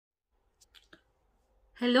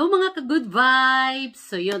Hello mga ka-good vibes!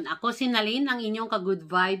 So yun, ako si NALYN, ang inyong ka-good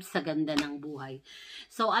vibes sa ganda ng buhay.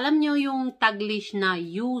 So alam nyo yung Taglish na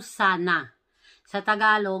USANA. Sa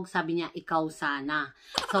Tagalog, sabi niya, ikaw sana.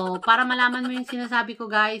 So para malaman mo yung sinasabi ko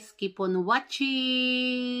guys, keep on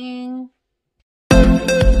watching!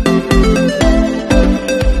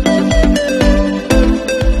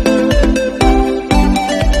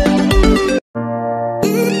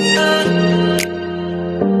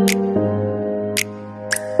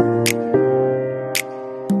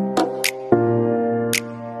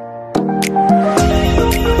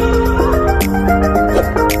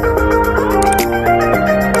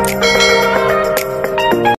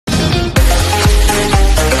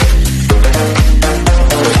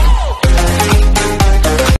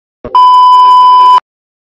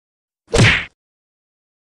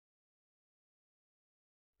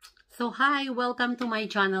 So, hi! Welcome to my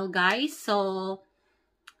channel, guys. So,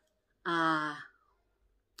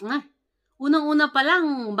 unang-una pa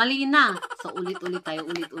lang, mali na. So, ulit-ulit tayo,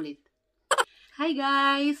 ulit-ulit. Hi,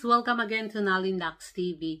 guys! Welcome again to NALYN DAX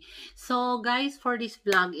TV. So, guys, for this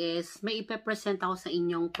vlog is, may ipepresent ako sa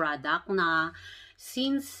inyong product na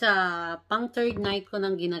since pang third night ko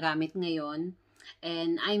nang ginagamit ngayon.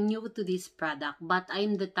 And I'm new to this product, but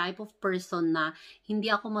I'm the type of person na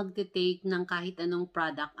hindi ako magte-take ng kahit anong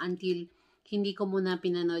product until hindi ko muna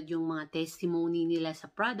pinanood yung mga testimony nila sa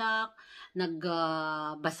product,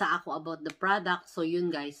 nagbasa ako about the product. So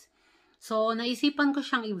yun guys. So naisipan ko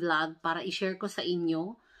siyang i-vlog para i-share ko sa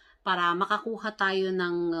inyo para makakuha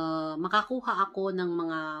ako ng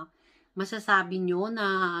mga masasabi nyo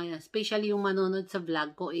na especially yung manonood sa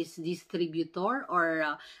vlog ko is distributor or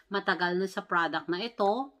matagal na sa product na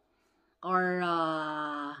ito or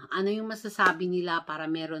ano yung masasabi nila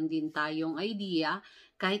para meron din tayong idea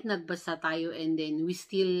kahit nagbasa tayo and then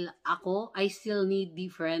I still need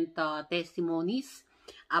different testimonies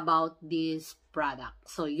about this product.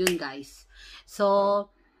 So yun guys.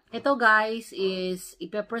 So ito guys is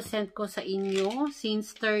ipepresent ko sa inyo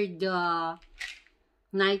since third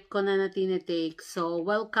night ko na tinitake. So,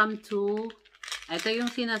 welcome to, ito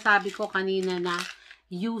yung sinasabi ko kanina na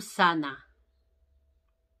USANA.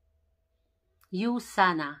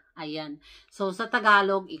 USANA. Ayan. So, sa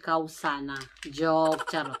Tagalog, ikaw sana. Joke,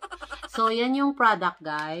 charot. So, yan yung product,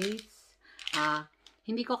 guys.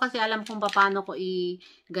 Hindi ko kasi alam kung paano ko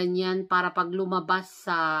i-ganyan para pag lumabas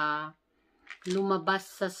sa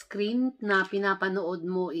screen na pinapanood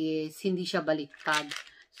mo is hindi siya baliktad.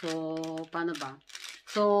 So, paano ba?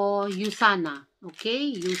 So, USANA.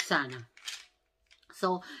 Okay? USANA.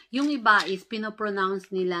 So, yung iba is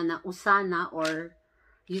pinopronounce nila na USANA or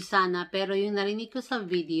USANA. Pero yung narinig ko sa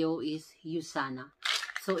video is USANA.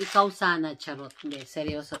 So, ikaw sana, charot. Hindi,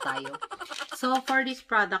 seryoso tayo. So, for this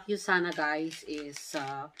product, USANA guys, is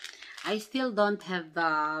I still don't have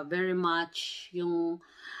very much yung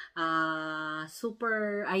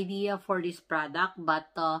super idea for this product,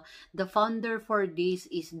 but the founder for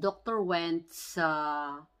this is Dr. Wentz.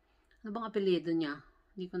 Ano bang apelyido niya?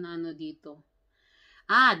 Hindi ko na ano dito.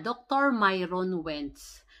 Dr. Myron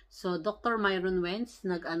Wentz. So, Dr. Myron Wentz,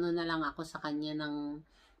 nag-ano na lang ako sa kanya ng,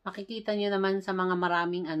 makikita niyo naman sa mga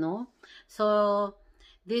maraming ano. So,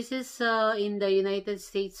 this is in the United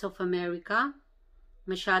States of America.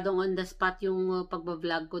 Masyadong on the spot yung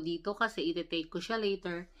pagbablog ko dito kasi iti-take ko siya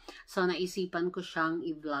later. So, naisipan ko siyang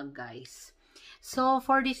i-vlog guys. So,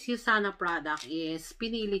 for this USANA product is,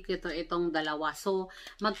 pinili ko itong dalawa. So,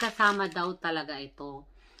 magkasama daw talaga ito.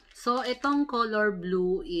 So, itong color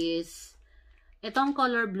blue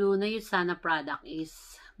na USANA product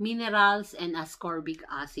is minerals and ascorbic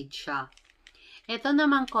acid siya. Ito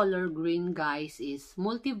namang color green guys is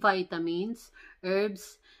multivitamins,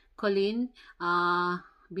 herbs, choline,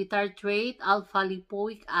 bitartrate,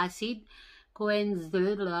 alpha-lipoic acid,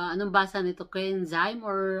 anong basa nito? Coenzyme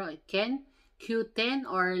or Q10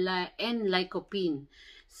 or lycopene.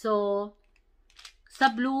 So,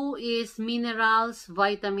 sa blue is minerals,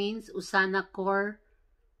 vitamins, USANA core,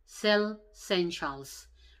 cell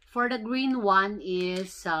essentials. For the green one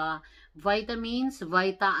is vitamins,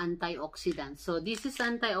 antioxidants. So, this is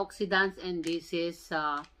antioxidants and this is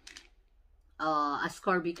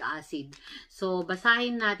ascorbic acid. So,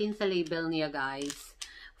 basahin natin sa label niya, guys.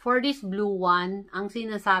 For this blue one, ang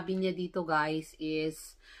sinasabi niya dito, guys,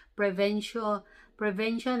 is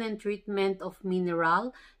prevention and treatment of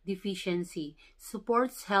mineral deficiency.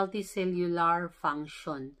 Supports healthy cellular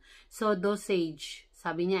function. So, dosage,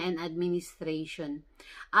 sabi niya, and administration.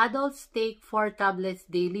 Adults take 4 tablets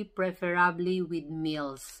daily, preferably with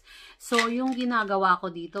meals. So, yung ginagawa ko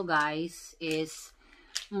dito, guys, is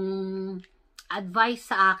advice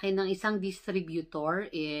sa akin ng isang distributor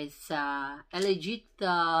is a legit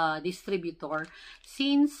distributor.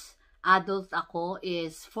 Since adult ako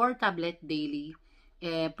is 4 tablet daily,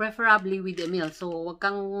 preferably with a meal. So, wag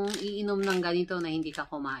kang iinom ng ganito na hindi ka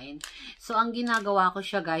kumain. So, ang ginagawa ko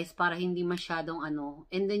siya guys para hindi masyadong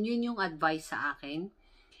and then yun yung advice sa akin.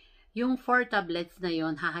 Yung 4 tablets na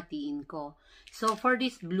yon hahatiin ko. So, for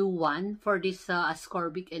this blue one, for this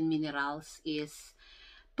ascorbic and minerals is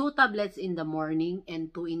 2 tablets in the morning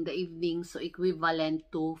and 2 in the evening. So, equivalent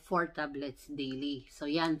to 4 tablets daily. So,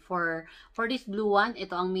 yan. For this blue one,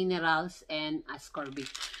 ito ang minerals and ascorbic.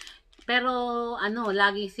 Pero,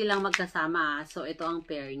 lagi silang magkasama. So, ito ang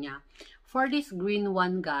pair niya. For this green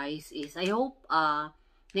one, guys, is, I hope,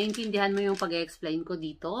 naintindihan mo yung pag-explain ko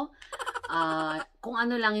dito. Kung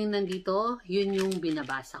ano lang yung nandito, yun yung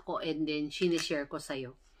binabasa ko and then sinishare ko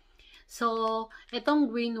sa'yo. So, itong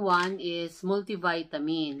green one is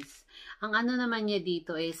multivitamins. Ang naman niya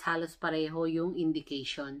dito is halos pareho yung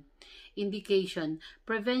indication. Indication,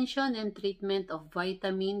 prevention and treatment of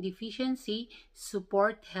vitamin deficiency,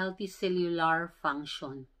 support healthy cellular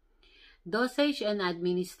function. Dosage and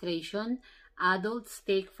administration, adults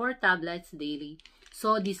take 4 tablets daily.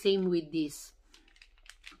 So, the same with this.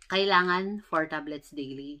 Kailangan 4 tablets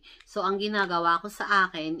daily. So, ang ginagawa ko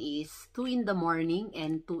sa akin is 2 in the morning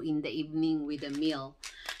and 2 in the evening with a meal.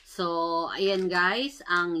 So, ayan guys,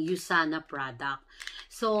 ang USANA product.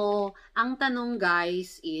 So, ang tanong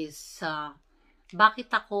guys is,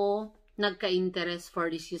 bakit ako nagka-interest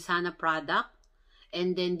for this USANA product?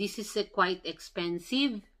 And then, this is quite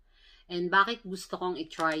expensive. And bakit gusto kong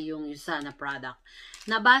i-try yung USANA product?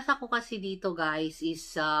 Nabasa ko kasi dito guys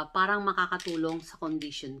is parang makakatulong sa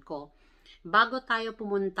condition ko. Bago tayo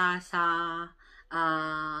pumunta sa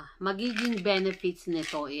magiging benefits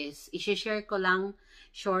nito is, i-share ko lang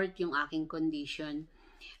short yung aking condition.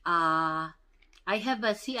 I have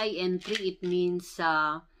a CIN3. It means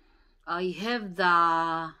I have the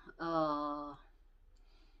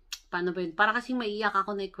paano ba yun? Para kasing maiiyak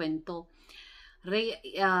ako na ikwento.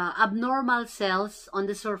 Abnormal cells on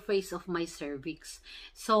the surface of my cervix.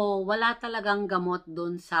 So, wala talagang gamot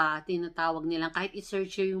dun sa tinatawag nilang, kahit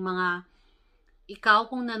i-search yung mga, ikaw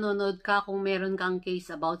kung nanonood ka, kung meron kang case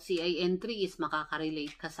about CIN3 is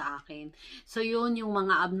makaka-relate ka sa akin. So, yun yung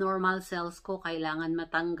mga abnormal cells ko, kailangan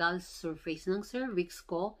matanggal sa surface ng cervix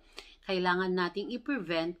ko. Kailangan nating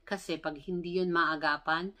i-prevent kasi pag hindi yun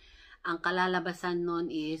maagapan, ang kalalabasan nun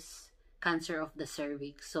is cancer of the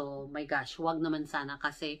cervix. So, my gosh, wag naman sana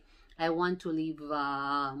kasi I want to live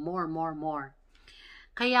more.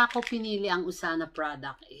 Kaya ako pinili ang USANA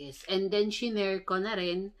product is, and then shinare ko na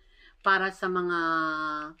rin para sa mga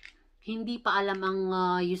hindi pa alam ang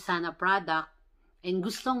USANA product and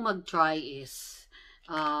gustong mag-try is,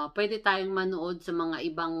 pwede tayong manood sa mga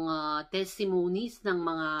ibang testimonies ng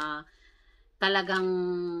mga talagang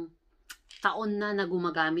taon na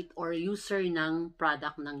gumagamit or user ng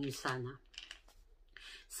product ng USANA.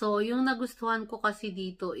 So, yung nagustuhan ko kasi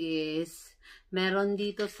dito is, meron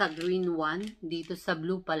dito sa green one, dito sa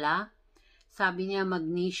blue pala, sabi niya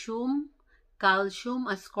magnesium, calcium,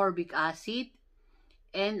 ascorbic acid,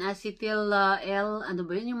 and acetyl L, ano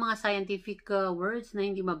ba yun, yung mga scientific words na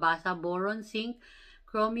hindi mabasa, boron, zinc,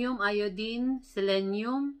 chromium, iodine,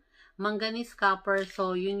 selenium, manganese, copper.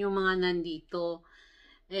 So, yun yung mga nandito.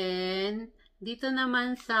 And, dito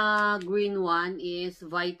naman sa green one is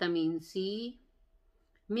vitamin C,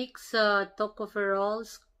 mix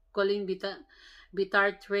tocopherols, choline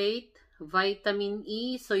bitartrate, vitamin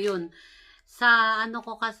E. So, yun. Sa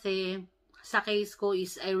ko kasi, sa case ko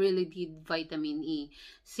is I really did vitamin E.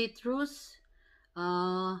 Citrus,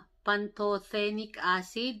 pantothenic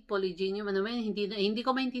acid, polygenium, hindi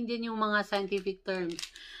ko maintindihan yung mga scientific terms.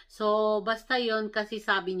 So, basta yun kasi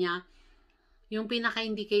sabi niya, yung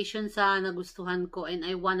pinaka-indication sa nagustuhan ko and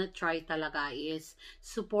I wanna try talaga is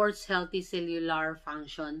supports healthy cellular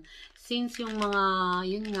function. Since yung mga,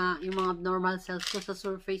 yung mga abnormal cells ko sa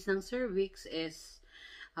surface ng cervix is,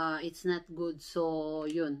 it's not good. So,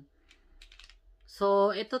 yun.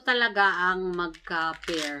 So, ito talaga ang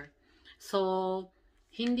magka-pair. So,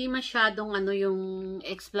 hindi masyadong yung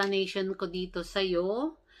explanation ko dito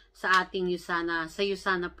sa'yo, sa ating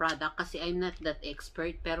USANA product kasi I'm not that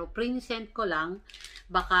expert, pero present ko lang,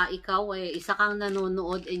 baka ikaw isa kang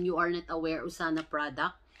nanonood and you are not aware USANA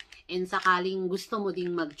product and sakaling gusto mo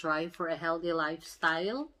ding mag-try for a healthy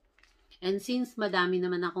lifestyle. And since madami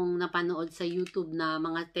naman akong napanood sa YouTube na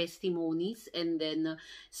mga testimonies and then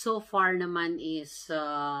so far naman is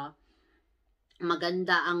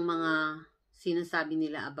maganda ang mga sinasabi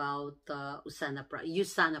nila about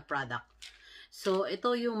USANA product. So,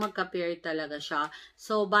 ito yung magka-pair talaga siya.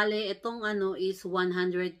 So, bale, itong ano is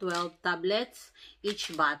 112 tablets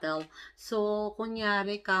each bottle. So,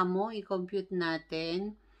 kunyari kamo, i-compute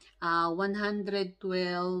natin, 112,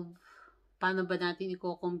 paano ba natin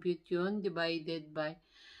i-compute yun? Divided by,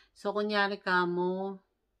 so, kunyari kamo,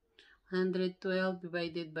 112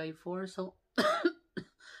 divided by 4. So,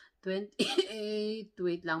 28.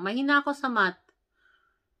 Wait lang. Mahina ako sa math.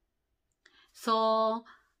 So,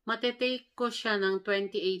 matetake ko siya ng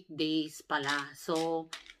 28 days pala. So,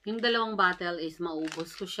 yung dalawang bottle is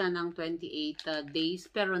maubos ko siya ng 28 days.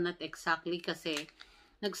 Pero not exactly kasi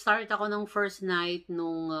nag-start ako ng first night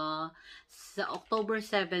nung sa October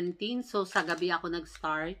 17. So, sa gabi ako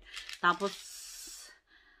nag-start. Tapos,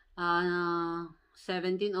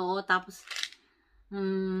 17, oo. Tapos,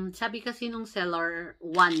 sabi kasi nung seller,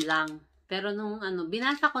 1 lang. Pero nung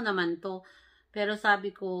binasa ko naman to. Pero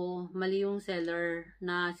sabi ko, mali yung seller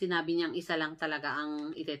na sinabi niyang isa lang talaga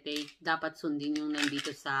ang ite-take. Dapat sundin yung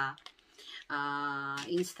nandito sa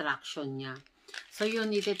instruction niya. So,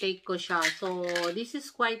 yun, ite-take ko siya. So, this is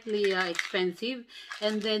quietly expensive.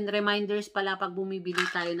 And then, reminders pala pag bumibili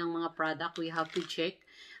tayo ng mga product, we have to check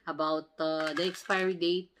about the expiry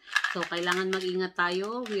date. So, kailangan mag-ingat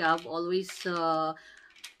tayo. We have always,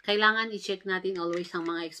 kailangan i-check natin always ang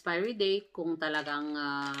mga expiry date kung talagang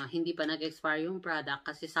hindi pa nag-expire yung product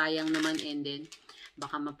kasi sayang naman and then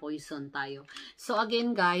baka ma-poison tayo. So,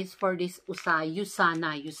 again guys, for this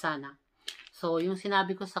USANA. So, yung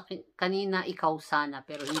sinabi ko sa kanina, ikaw sana,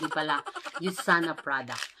 pero hindi pala USANA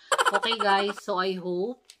product. Okay guys, so I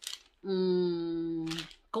hope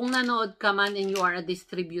kung nanood ka man and you are a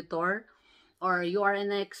distributor or you are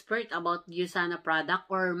an expert about USANA product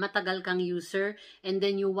or matagal kang user and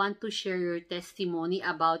then you want to share your testimony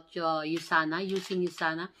about USANA, using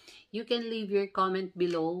USANA, you can leave your comment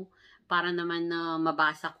below para naman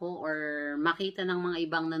mabasa ko or makita ng mga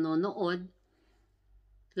ibang nanonood,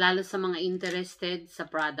 lalo sa mga interested sa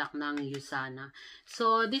product ng USANA.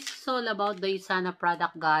 So, this is all about the USANA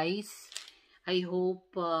product guys. I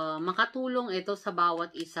hope makatulong ito sa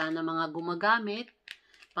bawat isa na mga gumagamit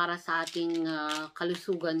para sa ating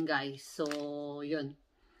kalusugan guys. So, yun.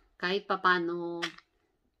 Kahit papano,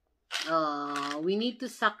 we need to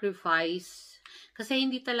sacrifice. Kasi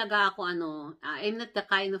hindi talaga ako I'm not the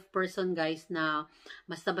kind of person guys na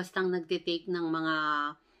basta-bastang nagtitake ng mga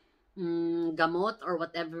gamot or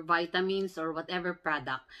whatever vitamins or whatever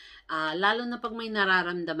product. Lalo na pag may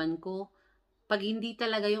nararamdaman ko, pag hindi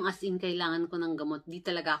talaga yung as in kailangan ko ng gamot, di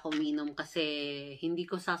talaga ako uminom kasi hindi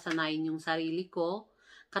ko sasanayin yung sarili ko,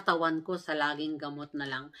 katawan ko sa laging gamot na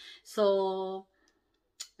lang. So,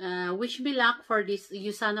 wish me luck for this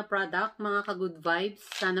USANA product, mga ka-good vibes.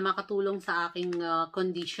 Sana makatulong sa aking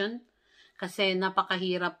condition kasi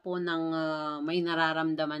napakahirap po ng may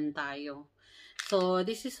nararamdaman tayo. So,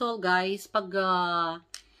 this is all guys. Pag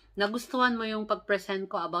nagustuhan mo yung pag-present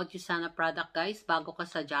ko about USANA product guys, bago ka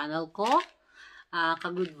sa channel ko,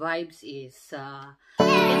 ka-good vibes is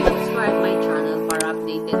you can subscribe my channel para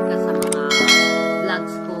updated ka sa mga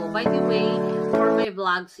vlogs ko. By the way, for my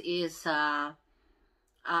vlogs is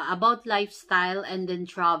about lifestyle and then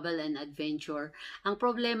travel and adventure. Ang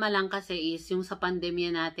problema lang kasi is yung sa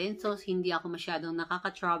pandemya natin, so hindi ako masyadong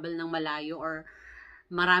nakaka-travel ng malayo or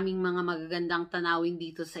maraming mga magagandang tanawin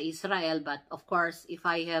dito sa Israel. But of course, if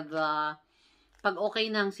I have pag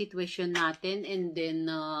okay na ang situation natin and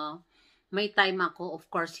then may time ako, of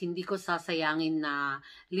course, hindi ko sasayangin na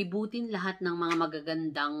libutin lahat ng mga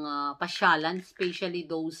magagandang pasyalan, especially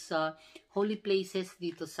those holy places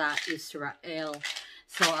dito sa Israel.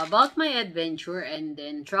 So, about my adventure and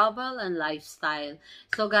then travel and lifestyle.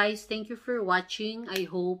 So, guys, thank you for watching. I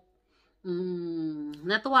hope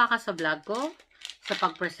natuwa ka sa vlog ko, sa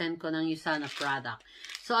pag-present ko ng USANA product.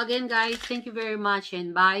 So, again, guys, thank you very much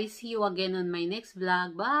and bye. See you again on my next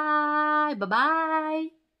vlog. Bye!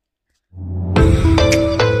 Bye-bye!